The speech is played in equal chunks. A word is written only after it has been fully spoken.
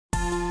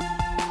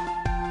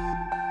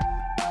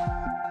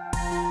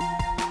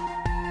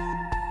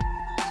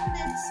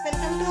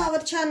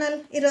Our channel.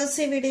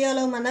 ఈరోజు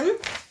వీడియోలో మనం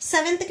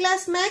 7th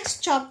class maths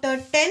chapter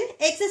 10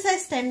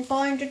 exercise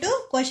 10.2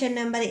 question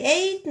number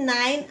 8,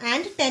 9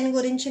 and 10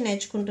 గురించి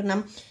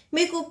నేర్చుకుంటున్నాం.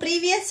 మీకు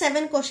ప్రీవియస్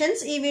 7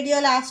 క్వశ్చన్స్ ఈ వీడియో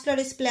లాస్ట్ లో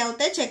డిస్ప్లే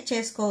అవుతాయి, చెక్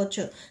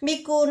చేసుకోవచ్చు.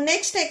 మీకు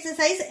నెక్స్ట్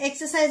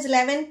ఎక్సర్సైజ్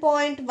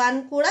 11.1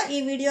 కూడా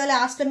ఈ వీడియో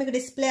లాస్ట్ లో మీకు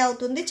డిస్ప్లే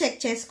అవుతుంది,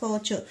 చెక్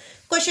చేసుకోవచ్చు.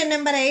 క్వశ్చన్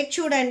నెంబర్ 8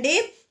 చూడండి.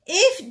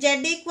 If z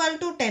equal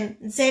to 10,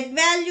 z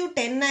value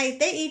 10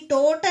 అయితే ఈ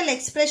టోటల్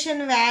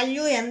ఎక్స్ప్రెషన్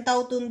వాల్యూ ఎంత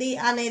అవుతుంది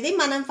అనేది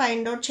మనం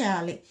ఫైండ్ అవుట్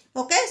చేయాలి.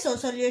 ఓకే, సో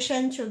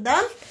సొల్యూషన్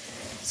చూద్దాం.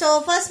 సో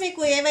ఫస్ట్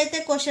మీకు ఏవైతే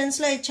క్వశ్చన్స్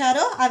లో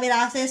ఇచ్చారో అవి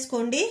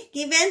రాసేసుకోండి.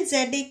 Given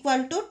z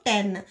equal to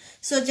 10,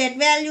 so z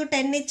value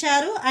 10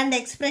 ఇచ్చారు అండ్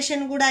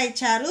ఎక్స్ప్రెషన్ కూడా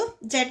ఇచ్చారు.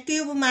 z³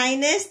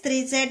 మైనస్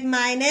 3z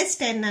మైనస్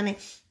 10 అని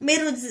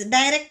మీరు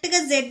డైరెక్ట్ గా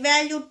z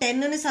వాల్యూ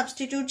 10 ని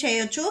సబ్స్టిట్యూట్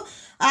చేయొచ్చు.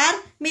 ఆర్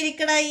మీరు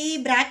ఇక్కడ ఈ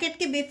బ్రాకెట్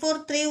కి బిఫోర్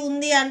 3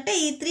 ఉంది అంటే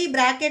ఈ 3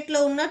 బ్రాకెట్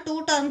లో ఉన్న 2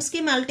 టర్మ్స్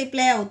కి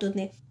మల్టిప్లై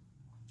అవుతుంది,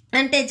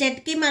 అంటే z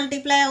కి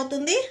మల్టిప్లై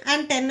అవుతుంది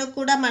అండ్ 10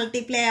 కూడా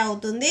మల్టిప్లై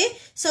అవుతుంది.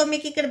 సో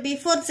మీకు ఇక్కడ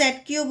బిఫోర్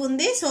z³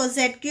 ఉంది, సో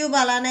z³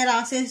 అలానే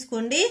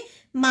రాసేసుకోండి.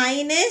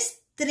 Minus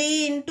 3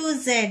 into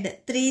z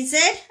 3z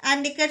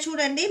and ఇక్కడ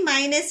చూడండి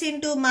మైనస్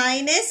ఇంటూ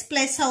మైనస్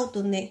ప్లస్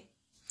అవుతుంది.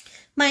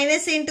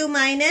 Minus into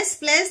minus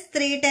plus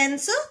 3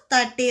 10s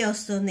 30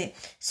 వస్తుంది.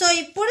 సో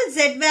ఇప్పుడు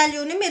z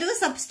వాల్యూని మీరు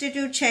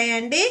సబ్స్టిట్యూట్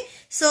చేయండి.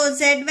 So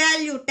z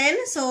value 10,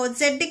 so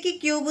z కి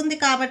క్యూబ్ ఉంది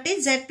కాబట్టి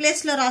z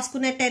ప్లేస్ లో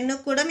రాసుకునే 10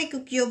 కూడా మీకు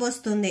క్యూబ్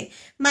వస్తుంది.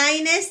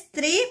 మైనస్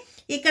 3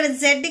 ఇక్కడ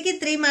z కి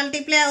 3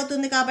 మల్టిప్లై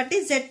అవుతుంది కాబట్టి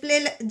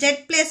z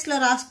ప్లేస్ లో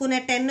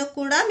రాసుకునే 10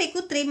 కూడా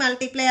మీకు 3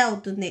 మల్టిప్లై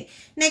అవుతుంది.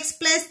 నెక్స్ట్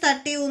ప్లస్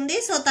 30 ఉంది,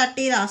 సో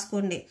 30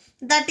 రాసుకోండి.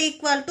 That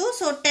equal to,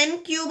 so 10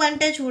 cube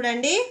అంటే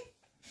చూడండి,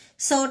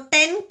 సో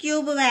 10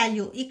 క్యూబ్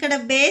వాల్యూ ఇక్కడ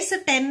బేస్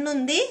 10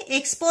 ఉంది,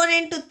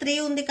 ఎక్స్పోనెంట్ 3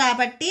 ఉంది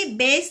కాబట్టి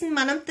బేస్ ని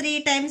మనం 3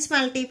 టైమ్స్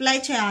మల్టిప్లై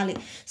చేయాలి.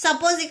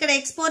 సపోజ్ ఇక్కడ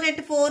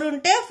ఎక్స్పోనెంట్ 4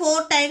 ఉంటే 4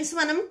 టైమ్స్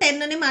మనం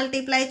 10 ని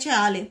మల్టిప్లై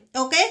చేయాలి.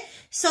 ఓకే,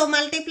 సో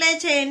మల్టిప్లై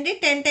చేయండి.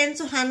 10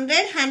 10s 100,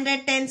 100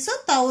 10s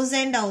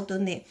 1000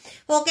 అవుతుంది.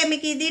 ఓకే,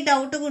 మీకు ఇది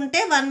డౌట్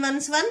ఉంటే 1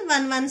 1s 1,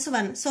 1 1s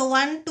 1, సో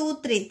 1 2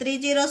 3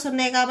 zeros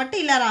ఉన్నాయి కాబట్టి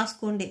ఇలా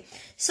రాసుకోండి.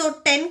 సో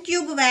 10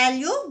 క్యూబ్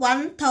వాల్యూ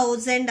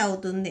 1000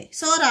 అవుతుంది.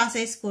 సో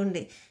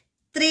రాసేసుకోండి.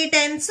 3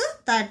 10s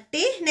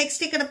 30,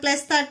 నెక్స్ట్ ఇక్కడ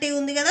ప్లస్ 30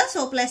 ఉంది కదా,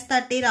 సో ప్లస్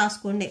 30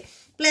 రాసుకోండి.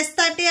 ప్లస్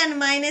 30 అండ్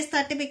మైనస్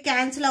 30 మీకు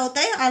క్యాన్సిల్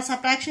అవుతాయి, ఆ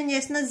సబ్ట్రాక్షన్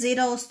చేసిన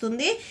 0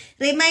 వస్తుంది.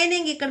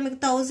 రిమైనింగ్ ఇక్కడ మీకు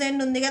 1000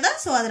 ఉంది కదా,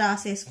 సో అది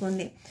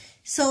రాసేసుకోండి.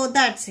 So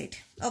that's it.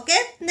 Okay,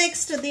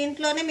 next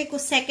దీంట్లోనే మీకు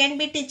సెకండ్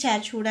బిట్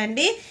ఇచ్చారు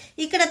చూడండి.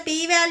 ఇక్కడ p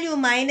వాల్యూ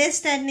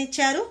మైనస్ 10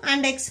 ఇచ్చారు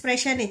అండ్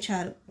ఎక్స్ప్రెషన్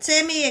ఇచ్చారు.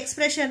 సేమ్ ఈ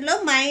ఎక్స్ప్రెషన్ లో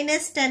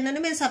మైనస్ 10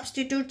 ని మీరు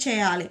సబ్స్టిట్యూట్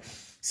చేయాలి.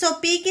 సో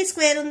p కి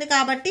స్క్వేర్ ఉంది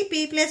కాబట్టి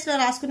p ప్లేస్ లో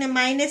రాసుకునే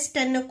మైనస్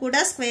 10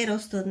 కూడా స్క్వేర్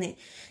వస్తుంది.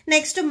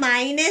 Next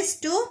minus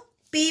 2,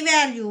 p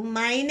value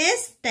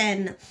minus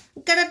 10,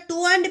 ఇక్కడ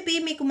 2 అండ్ p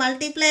మీకు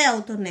మల్టిప్లై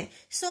అవుతున్నాయి.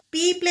 సో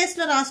p ప్లేస్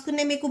లో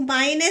రాసుకునే మీకు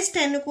మైనస్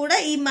 10 కూడా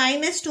ఈ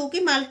మైనస్ 2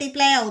 కి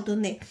మల్టిప్లై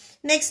అవుతుంది.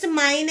 నెక్స్ట్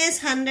మైనస్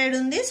 100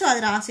 ఉంది, సో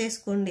అది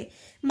రాసేసుకోండి.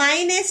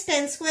 మైనస్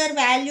 10 స్క్వేర్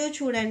వాల్యూ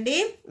చూడండి,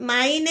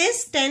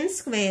 మైనస్ 10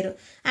 స్క్వేర్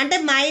అంటే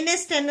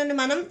మైనస్ 10 ని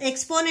మనం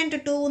ఎక్స్పోనెంట్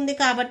 2 ఉంది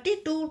కాబట్టి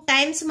 2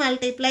 టైమ్స్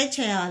మల్టిప్లై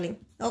చేయాలి.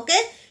 ఓకే,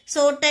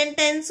 సో 10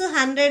 10s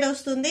 100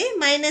 వస్తుంది.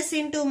 Minus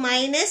into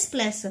minus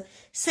plus,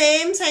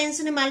 same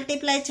signs ని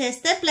మల్టిప్లై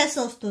చేస్తే ప్లస్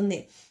వస్తుంది.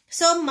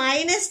 So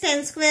minus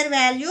 10 square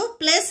value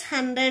plus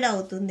 100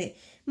 అవుతుంది.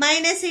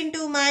 Minus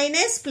into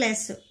minus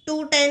plus 2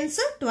 10s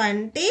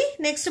 20,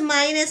 next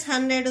minus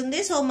 100 ఉంది,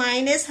 సో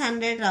మైనస్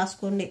 100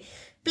 రాసుకోండి.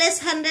 ప్లస్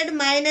 100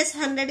 మైనస్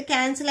 100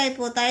 క్యాన్సిల్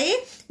అయిపోతాయి,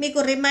 మీకు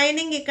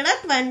రిమైనింగ్ ఇక్కడ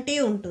 20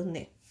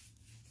 ఉంటుంది.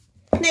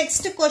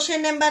 నెక్స్ట్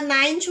క్వశ్చన్ నెంబర్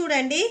 9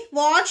 చూడండి.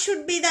 What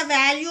should be the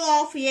value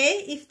of A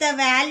if the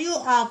value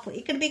of,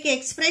 ఇక్కడ మీకు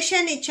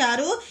ఎక్స్ప్రెషన్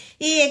ఇచ్చారు.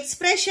 ఈ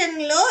ఎక్స్ప్రెషన్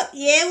లో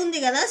ఏ ఉంది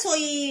కదా, సో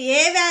ఈ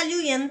ఏ వాల్యూ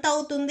ఎంత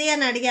అవుతుంది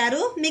అని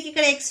అడిగారు. మీకు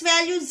ఇక్కడ ఎక్స్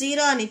వాల్యూ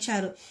 0 అని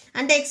ఇచ్చారు,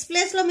 అంటే ఎక్స్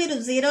ప్లేస్ లో మీరు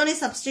 0 ని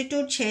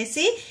సబ్స్టిట్యూట్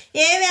చేసి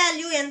ఏ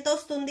వాల్యూ ఎంత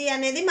వస్తుంది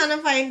అనేది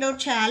మనం ఫైండ్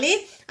అవుట్ చేయాలి.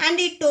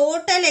 అండ్ ఈ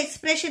టోటల్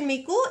ఎక్స్ప్రెషన్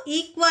మీకు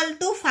ఈక్వల్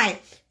టు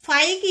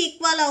 5 కి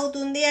ఈక్వల్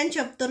అవుతుంది అని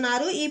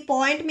చెప్తున్నారు. ఈ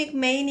పాయింట్ మీకు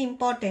main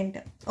important.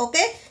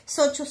 Okay,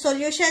 so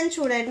solution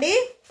చూడండి.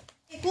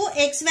 మీకు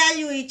ఎక్స్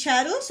వాల్యూ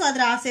ఇచ్చారు, సో అది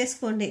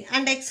రాసేసుకోండి.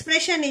 అండ్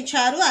ఎక్స్ప్రెషన్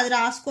ఇచ్చారు, అది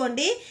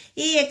రాసుకోండి.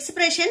 ఈ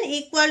ఎక్స్ప్రెషన్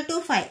ఈక్వల్ టు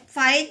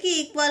 5 కి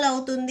ఈక్వల్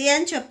అవుతుంది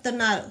అని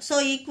చెప్తున్నారు. సో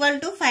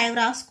ఈక్వల్ టు 5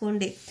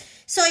 రాసుకోండి.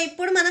 సో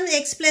ఇప్పుడు మనం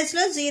ఎక్స్ ప్లేస్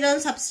లో 0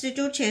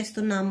 సబ్స్టిట్యూట్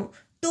చేస్తున్నాము.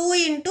 2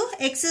 ఇంటూ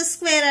ఎక్స్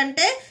స్క్వేర్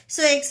అంటే,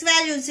 సో ఎక్స్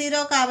వాల్యూ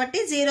 0 కాబట్టి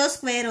 0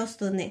 స్క్వేర్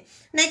వస్తుంది.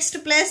 Next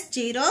plus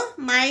 0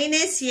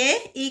 minus A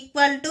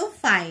equal to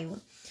 5,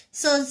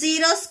 so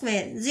 0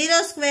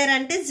 square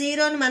అంటే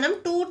 0ని మనం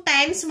 2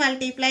 టైమ్స్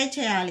మల్టిప్లై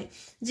చేయాలి.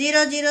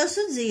 0 zeros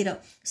 0,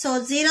 సో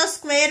 0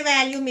 స్క్వేర్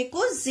వాల్యూ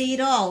మీకు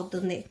 0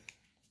 అవుతుంది.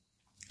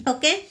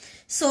 ఓకే,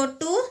 సో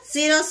 2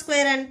 0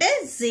 స్క్వేర్ అంటే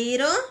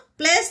 0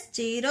 plus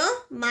 0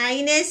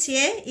 minus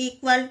A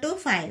equal to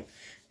 5.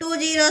 2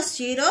 zeros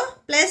 0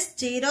 plus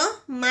 0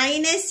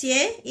 minus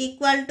a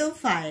equal to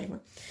 5.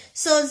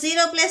 So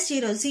 0 plus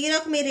 0,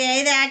 0కి మీరు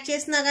ఏది యాడ్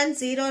చేసినా కానీ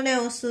 0నే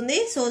వస్తుంది.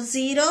 So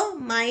 0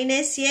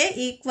 minus a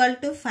equal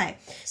to 5.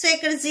 So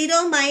ఇక్కడ 0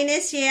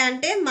 minus a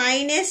అంటే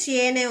మైనస్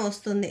ఏనే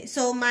వస్తుంది.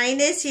 So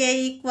minus a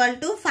equal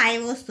to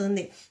 5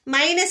 వస్తుంది.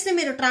 మైనస్ ని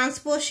మీరు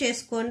ట్రాన్స్పోజ్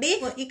చేసుకోండి.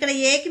 ఇక్కడ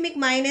ఏకి మీకు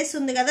మైనస్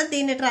ఉంది కదా,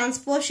 దీన్ని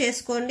ట్రాన్స్పోజ్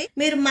చేసుకోండి.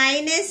 మీరు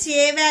మైనస్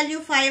ఏ వాల్యూ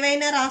 5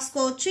 అయినా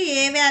రాసుకోవచ్చు,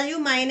 ఏ వాల్యూ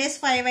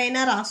 -5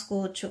 అయినా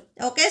రాసుకోవచ్చు.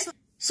 ఓకే,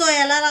 సో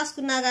ఎలా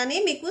రాసుకున్నా గానీ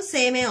మీకు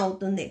సేమే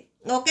అవుతుంది.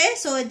 ఓకే,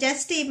 సో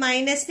జస్ట్ ఈ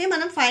మైనస్ ని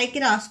మనం 5కి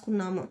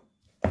రాసుకున్నాము.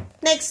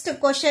 నెక్స్ట్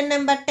క్వశ్చన్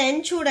నెంబర్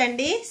 10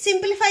 చూడండి.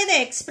 Simplify the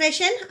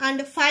expression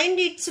and find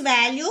its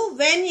value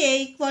when a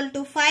equal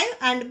to 5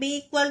 and b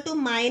equal to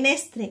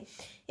 -3.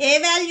 a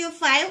value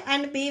 5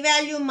 and b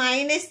value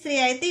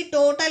 -3 అయితే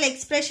టోటల్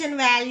ఎక్స్ప్రెషన్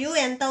వాల్యూ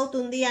ఎంత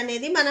అవుతుంది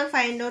అనేది మనం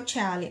ఫైండ్ అవుట్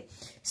చేయాలి.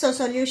 So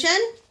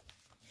solution,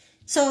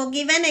 so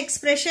given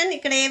expression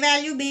ఇక్కడ a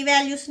value b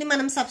values ని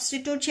మనం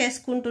substitute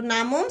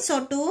చేసుకుంటున్నాము. So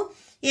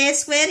 2a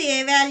square, a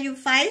value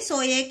 5, so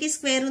aకి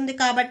square ఉంది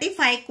కాబట్టి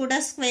 5 కూడా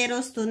స్క్వేర్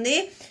వస్తుంది.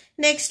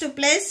 Next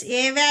plus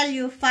a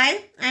value 5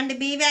 and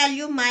b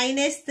value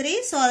 -3,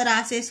 so అది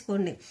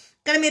రాసేసుకోండి.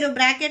 ఇక్కడ మీరు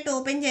బ్రాకెట్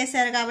ఓపెన్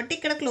చేశారు కాబట్టి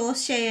ఇక్కడ క్లోజ్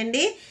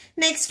చేయండి.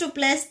 Next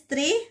plus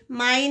 3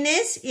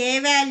 minus a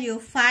value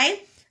 5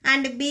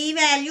 and b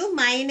value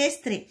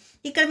 -3.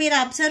 ఇక్కడ మీరు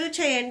అబ్జర్వ్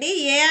చేయండి,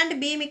 a అండ్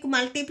b మీకు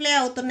మల్టిప్లై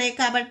అవుతున్నాయి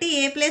కాబట్టి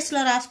a ప్లేస్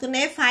లో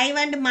రాసుకునే 5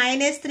 అండ్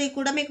 -3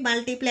 కూడా మీకు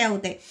మల్టిప్లై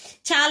అవుతాయి.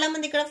 చాలా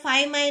మంది ఇక్కడ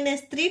 5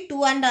 - 3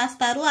 2 అని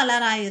రాస్తారు, అలా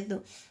రాయొద్దు.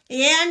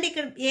 a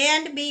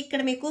అండ్ b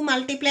ఇక్కడ మీకు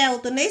మల్టిప్లై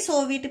అవుతున్నాయి. సో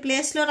వీటి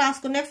ప్లేస్ లో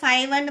రాసుకునే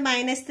 5 అండ్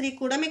 -3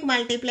 కూడా మీకు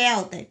మల్టిప్లై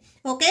అవుతాయి.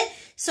 Okay,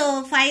 so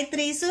 5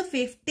 3s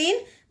 15,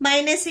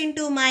 minus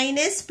into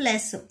minus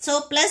plus, so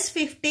plus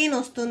 15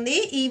 వస్తుంది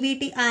ఈ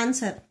వీటి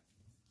ఆన్సర్.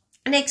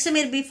 నెక్స్ట్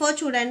మీరు బిఫోర్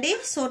చూడండి.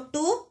 సో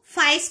 2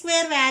 5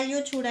 స్క్వేర్ వాల్యూ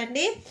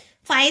చూడండి.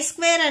 5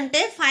 స్క్వేర్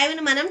అంటే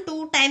 5ని మనం 2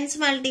 టైమ్స్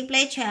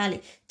మల్టిప్లై చేయాలి.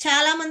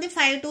 చాలా మంది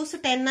 5 2s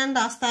 10 అని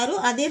రాస్తారు,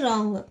 అది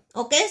రాంగ్.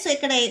 ఓకే, సో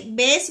ఇక్కడ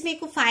బేస్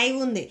మీకు 5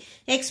 ఉంది,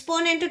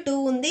 ఎక్స్పోనెంట్ 2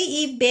 ఉంది.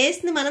 ఈ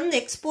బేస్ ని మనం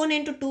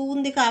ఎక్స్పోనెంట్ 2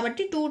 ఉంది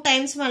కాబట్టి 2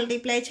 టైమ్స్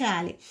మల్టిప్లై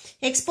చేయాలి.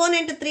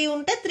 ఎక్స్పోనెంట్ 3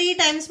 ఉంటే 3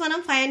 టైమ్స్ మనం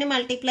 5ని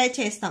మల్టిప్లై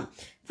చేస్తాం.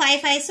 5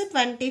 5s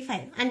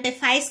 25 అంటే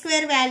 5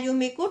 స్క్వేర్ వాల్యూ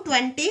మీకు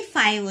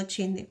 25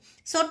 వచ్చింది.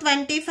 సో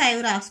 25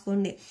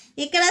 రాసుకోండి.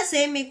 ఇక్కడ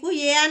సేమ్ మీకు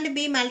a అండ్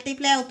b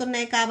మల్టిప్లై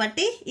అవుతున్నాయి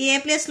కాబట్టి a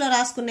ప్లేస్ లో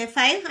రాసుకునే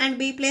 5 అండ్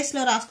b ప్లేస్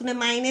లో రాసుకునే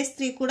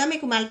 -3 కూడా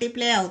మీకు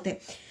మల్టిప్లై అవుతాయి.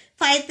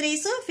 5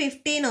 3s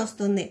 15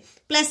 వస్తుంది.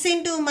 ప్లస్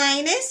ఇంటూ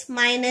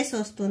మైనస్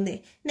వస్తుంది.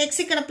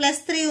 నెక్స్ట్ ఇక్కడ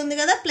 +3 ఉంది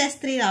కదా,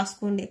 +3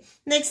 రాసుకోండి.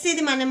 నెక్స్ట్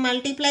ఇది మనం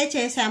మల్టిప్లై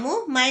చేసాము,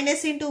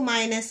 minus into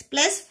minus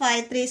plus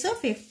 5 3s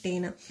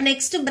 15.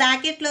 Next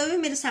bracket లో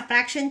మీరు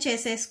సబ్ట్రాక్షన్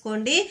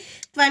చేసేసుకోండి.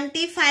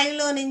 25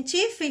 లో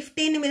నుంచి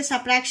 15 మీరు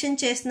సబ్ట్రాక్షన్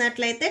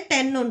చేసినట్లయితే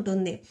 10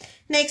 ఉంటుంది.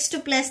 Next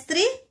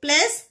 +3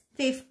 plus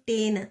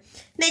 15.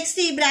 నెక్స్ట్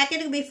ఈ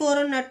బ్రాకెట్ బిఫోర్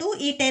ఉన్నట్టు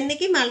ఈ 10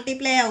 కి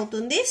మల్టిప్లై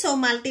అవుతుంది. సో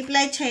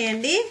మల్టిప్లై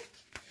చేయండి.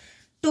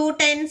 2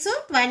 10s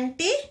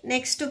 20,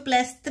 నెక్స్ట్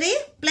 +3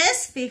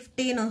 ప్లస్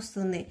 15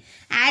 వస్తుంది.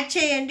 యాడ్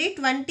చేయండి.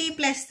 20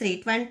 + 3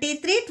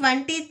 23,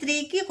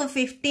 23కి ఒక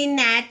 15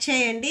 యాడ్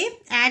చేయండి.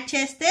 యాడ్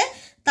చేస్తే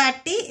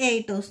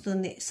 38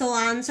 వస్తుంది. సో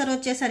ఆన్సర్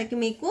వచ్చేసరికి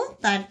మీకు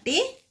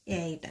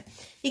 38.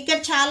 ఇక్కడ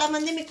చాలా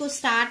మంది మీకు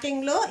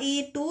స్టార్టింగ్ లో ఈ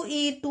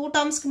 2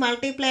 టర్మ్స్ కి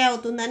మల్టిప్లై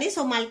అవుతుందని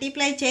సో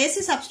మల్టిప్లై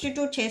చేసి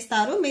సబ్స్టిట్యూట్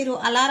చేస్తారు. మీరు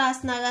అలా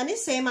రాసినా గానీ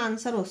సేమ్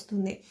ఆన్సర్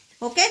వస్తుంది.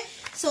 Okay,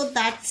 so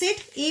that's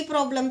it. ఈ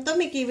ప్రాబ్లంతో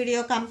మీకు ఈ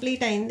వీడియో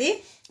కంప్లీట్ అయింది.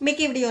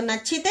 మీకు ఈ వీడియో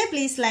నచ్చితే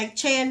ప్లీజ్ లైక్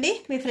చేయండి,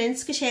 మీ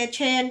ఫ్రెండ్స్కి షేర్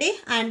చేయండి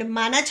అండ్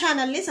మన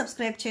ఛానల్ని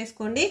సబ్స్క్రైబ్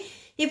చేసుకోండి.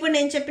 ఇప్పుడు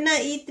నేను చెప్పిన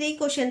ఈ 3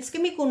 క్వశ్చన్స్కి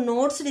మీకు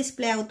నోట్స్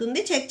డిస్ప్లే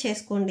అవుతుంది, చెక్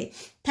చేసుకోండి.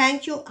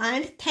 Thank you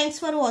and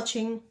thanks for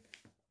watching.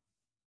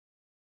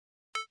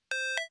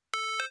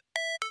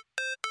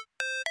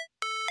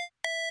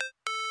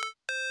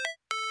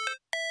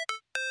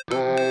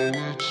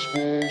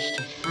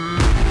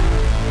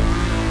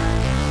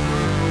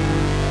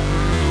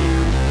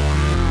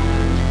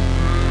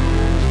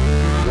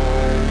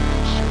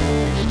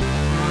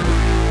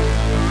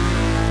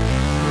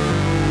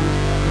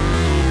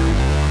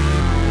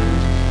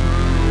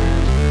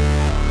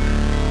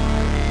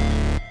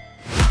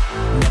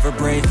 Never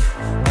break,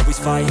 always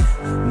fight,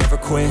 never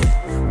quit,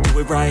 do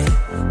it right,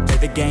 play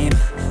the game,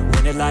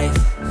 win it life,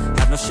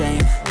 have no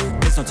shame,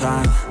 there's no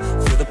time,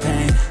 feel the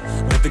pain,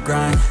 live the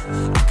grind,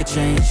 I could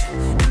change,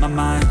 in my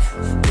mind,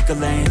 pick a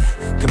lane,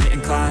 commit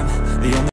and climb, the only